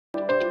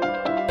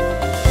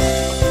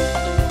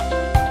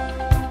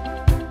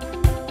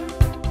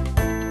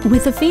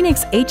With the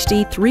Phoenix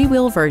HD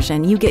 3-wheel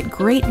version, you get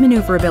great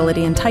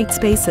maneuverability in tight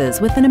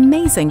spaces with an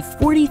amazing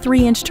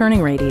 43-inch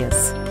turning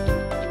radius.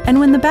 And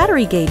when the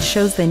battery gauge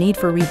shows the need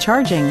for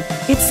recharging,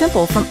 it's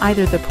simple from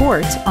either the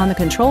port on the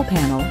control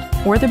panel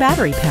or the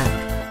battery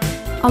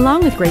pack.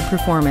 Along with great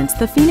performance,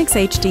 the Phoenix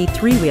HD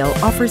 3-wheel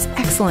offers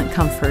excellent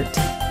comfort.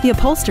 The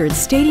upholstered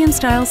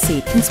stadium-style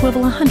seat can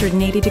swivel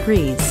 180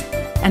 degrees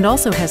and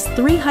also has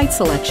 3 height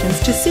selections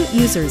to suit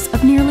users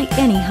of nearly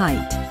any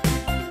height.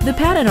 The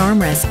padded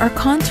armrests are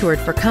contoured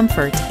for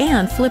comfort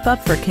and flip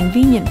up for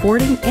convenient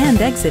boarding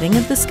and exiting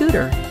of the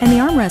scooter, and the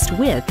armrest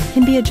width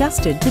can be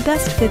adjusted to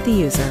best fit the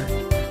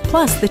user.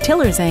 Plus, the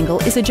tiller's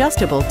angle is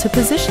adjustable to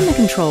position the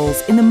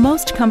controls in the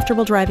most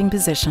comfortable driving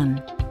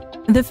position.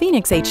 The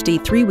Phoenix HD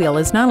 3-wheel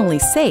is not only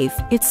safe,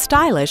 it's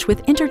stylish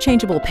with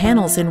interchangeable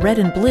panels in red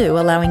and blue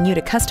allowing you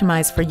to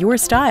customize for your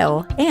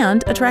style,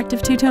 and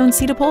attractive two-tone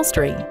seat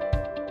upholstery.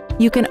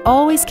 You can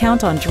always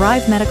count on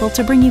Drive Medical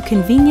to bring you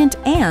convenient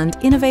and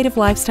innovative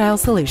lifestyle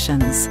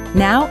solutions,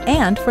 now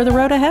and for the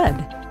road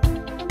ahead.